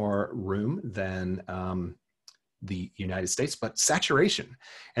lot more room than the United States, but saturation.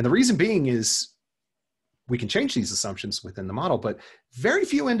 And the reason being is we can change these assumptions within the model, but very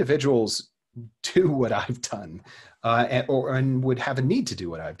few individuals do what I've done and would have a need to do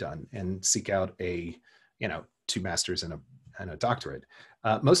what I've done and seek out a, 2 masters and a doctorate.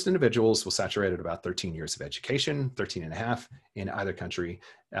 Most individuals will saturate at about 13 years of education, 13 and a half in either country,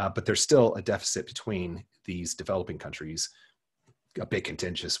 but there's still a deficit between these developing countries, a bit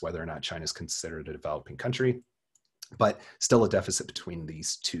contentious whether or not China is considered a developing country, but still a deficit between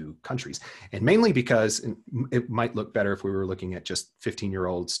these 2 countries. And mainly because it might look better if we were looking at just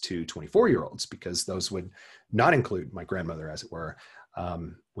 15-year-olds to 24-year-olds, because those would not include my grandmother, as it were,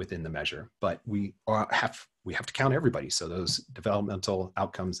 within the measure. But we have to count everybody. So those developmental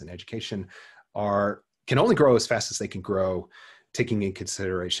outcomes in education can only grow as fast as they can grow, taking in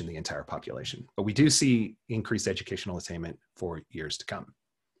consideration the entire population. But we do see increased educational attainment for years to come.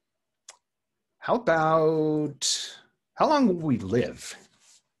 How about how long will we live?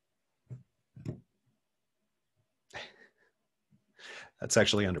 That's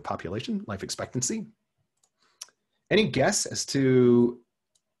actually under population, life expectancy. Any guess as to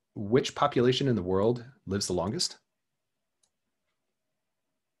which population in the world lives the longest?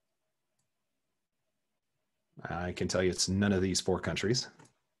 I can tell you it's none of these 4 countries.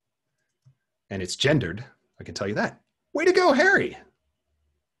 And it's gendered, I can tell you that. Way to go, Harry!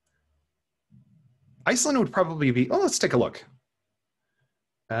 Iceland would probably be, let's take a look.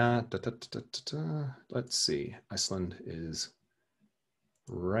 Let's see, Iceland is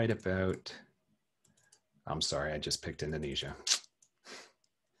right about, I'm sorry, I just picked Indonesia.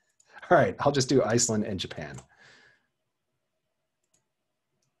 All right, I'll just do Iceland and Japan.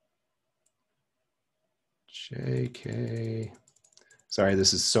 JK, sorry,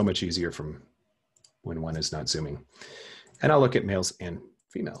 this is so much easier from when one is not zooming. And I'll look at males and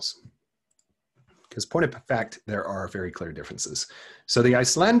females, because point of fact, there are very clear differences. So the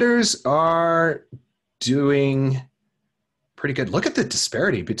Icelanders are doing pretty good. Look at the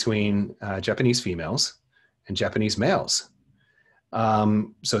disparity between Japanese females and Japanese males.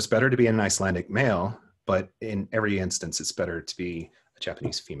 So it's better to be an Icelandic male, but in every instance, it's better to be a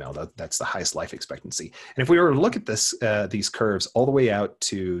Japanese female. That's the highest life expectancy. And if we were to look at this, these curves all the way out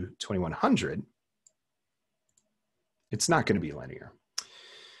to 2100, it's not going to be linear.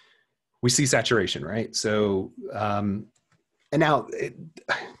 We see saturation, right? So, and now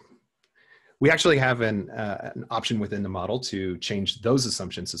we actually have an option within the model to change those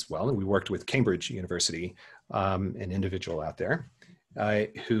assumptions as well. And we worked with Cambridge University, an individual out there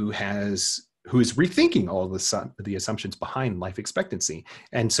who is rethinking all of the assumptions behind life expectancy.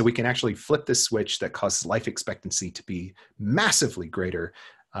 And so we can actually flip this switch that causes life expectancy to be massively greater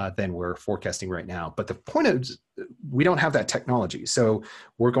than we're forecasting right now. But the point is, we don't have that technology. So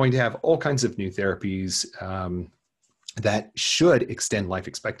we're going to have all kinds of new therapies that should extend life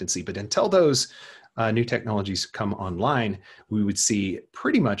expectancy. But until those new technologies come online, we would see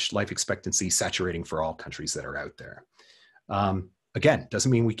pretty much life expectancy saturating for all countries that are out there. Again,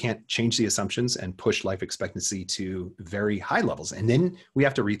 doesn't mean we can't change the assumptions and push life expectancy to very high levels. And then we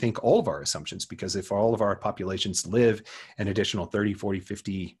have to rethink all of our assumptions, because if all of our populations live an additional 30, 40,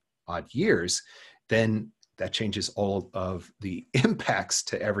 50 odd years, then that changes all of the impacts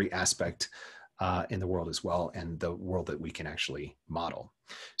to every aspect in the world as well, and the world that we can actually model.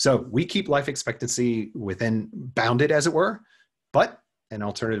 So we keep life expectancy within bounded, as it were, but an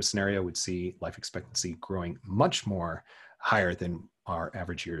alternative scenario would see life expectancy growing much more higher than our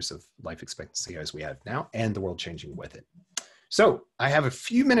average years of life expectancy as we have now, and the world changing with it. So I have a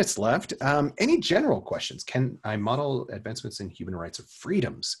few minutes left. Any general questions? Can I model advancements in human rights or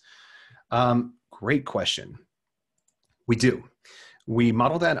freedoms? Great question. We do. We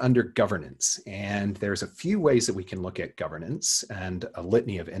model that under governance, and there's a few ways that we can look at governance and a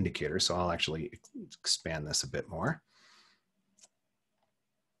litany of indicators. So I'll actually expand this a bit more.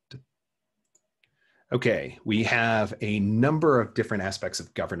 Okay, we have a number of different aspects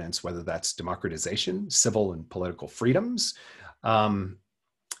of governance, whether that's democratization, civil and political freedoms, and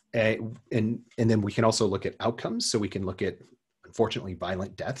then we can also look at outcomes. So we can look at, unfortunately,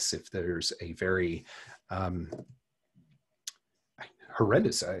 violent deaths if there's a very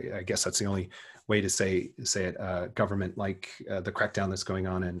horrendous, I guess that's the only way to say it, government like the crackdown that's going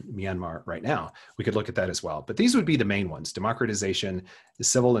on in Myanmar right now. We could look at that as well. But these would be the main ones: democratization,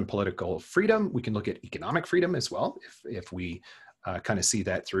 civil and political freedom. We can look at economic freedom as well, if we kind of see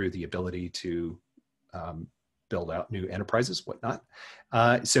that through the ability to build out new enterprises, whatnot.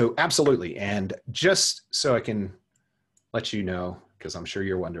 So absolutely. And just so I can let you know, because I'm sure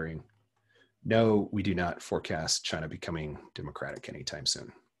you're wondering, no, we do not forecast China becoming democratic anytime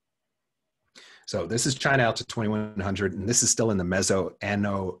soon. So this is China out to 2100, and this is still in the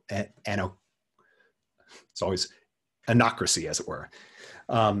it's always anocracy, as it were,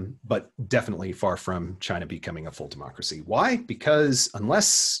 but definitely far from China becoming a full democracy. Why? Because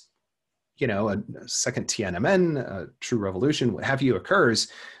unless, you know, a second Tiananmen, a true revolution, what have you, occurs,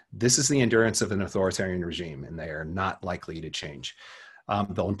 this is the endurance of an authoritarian regime, and they are not likely to change.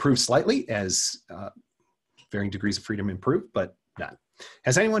 They'll improve slightly as varying degrees of freedom improve, but not.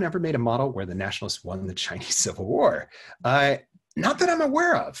 Has anyone ever made a model where the nationalists won the Chinese Civil War? Not that I'm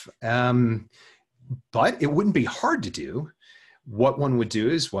aware of, but it wouldn't be hard to do. What one would do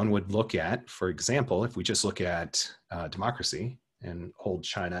is one would look at, for example, if we just look at democracy and hold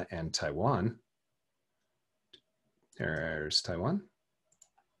China and Taiwan. There's Taiwan.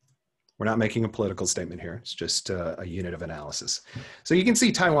 We're not making a political statement here. It's just a unit of analysis. So you can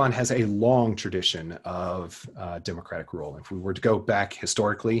see Taiwan has a long tradition of democratic rule. If we were to go back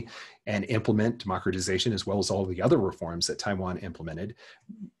historically and implement democratization as well as all the other reforms that Taiwan implemented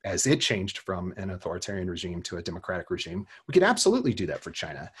as it changed from an authoritarian regime to a democratic regime, we could absolutely do that for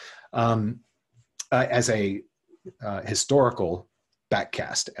China. As a historical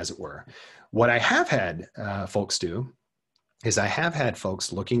backcast, as it were. What I have had folks do is I have had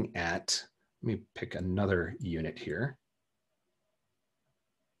folks looking at, let me pick another unit here.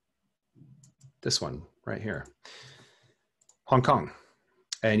 This one right here, Hong Kong.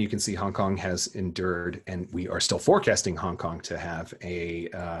 And you can see Hong Kong has endured, and we are still forecasting Hong Kong to have a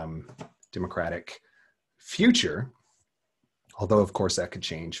democratic future, although of course that could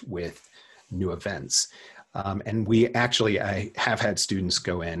change with new events. And I have had students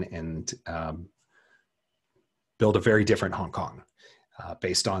go in and build a very different Hong Kong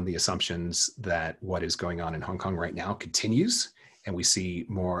based on the assumptions that what is going on in Hong Kong right now continues, and we see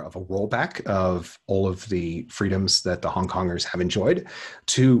more of a rollback of all of the freedoms that the Hong Kongers have enjoyed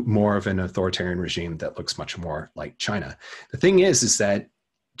to more of an authoritarian regime that looks much more like China. The thing is that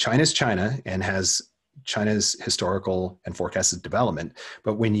China's China and has China's historical and forecasted development,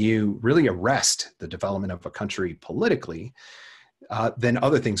 but when you really arrest the development of a country politically, then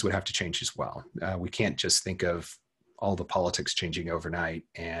other things would have to change as well. We can't just think of all the politics changing overnight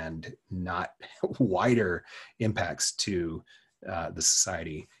and not wider impacts to the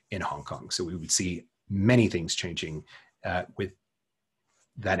society in Hong Kong. So we would see many things changing with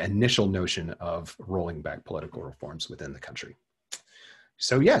that initial notion of rolling back political reforms within the country.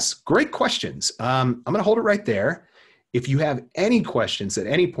 So yes, great questions. I'm going to hold it right there. If you have any questions at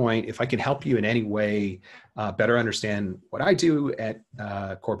any point, if I can help you in any way better understand what I do at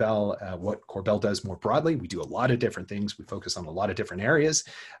Korbel, what Korbel does more broadly, we do a lot of different things. We focus on a lot of different areas.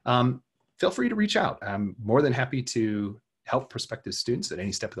 Feel free to reach out. I'm more than happy to help prospective students at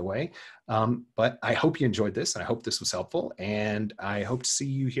any step of the way. But I hope you enjoyed this, and I hope this was helpful. And I hope to see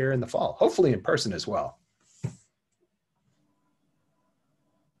you here in the fall, hopefully in person as well.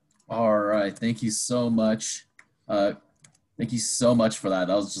 All right. Thank you so much. Thank you so much for that.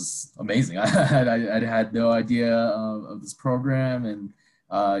 That was just amazing. I had no idea of this program, and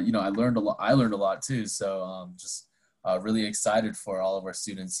you know, I learned a lot. I learned a lot too. So just really excited for all of our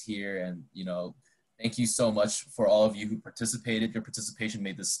students here, and you know, thank you so much for all of you who participated. Your participation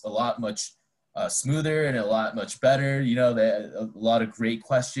made this a lot much smoother and a lot much better. You know, a lot of great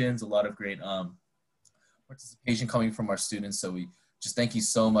questions, a lot of great participation coming from our students. So we just thank you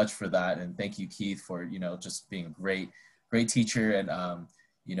so much for that, and thank you, Keith, for you know just being a great teacher and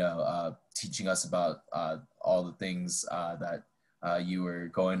you know teaching us about all the things that you were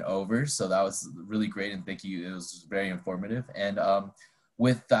going over. So that was really great, and thank you. It was very informative. And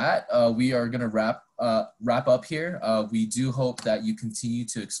with that, we are going to wrap up here. We do hope that you continue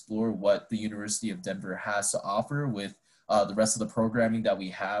to explore what the University of Denver has to offer with the rest of the programming that we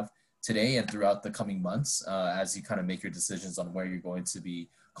have today and throughout the coming months as you kind of make your decisions on where you're going to be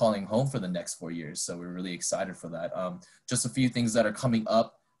calling home for the next 4 years. So we're really excited for that. Just a few things that are coming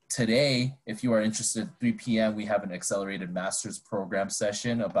up today. If you are interested, 3 p.m. we have an accelerated master's program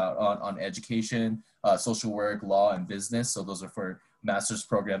session about on education, social work, law, and business. So those are for master's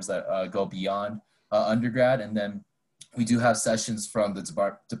programs that go beyond undergrad. And then we do have sessions from the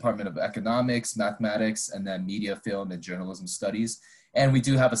Department of Economics, Mathematics, and then Media, Film, and Journalism Studies. And we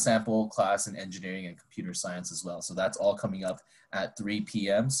do have a sample class in engineering and computer science as well. So that's all coming up at 3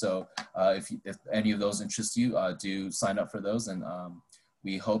 p.m. So if any of those interest you, do sign up for those. And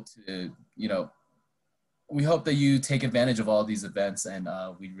we hope to, we hope that you take advantage of all these events, and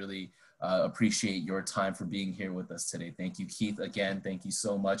we really appreciate your time for being here with us today. Thank you, Keith. Again, thank you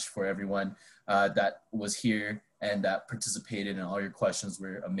so much for everyone that was here and that participated, and all your questions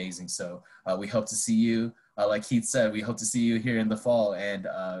were amazing. So we hope to see you. Like Keith said, we hope to see you here in the fall, and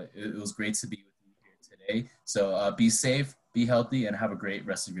it was great to be with you here today. So be safe, be healthy, and have a great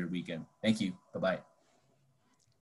rest of your weekend. Thank you. Bye-bye.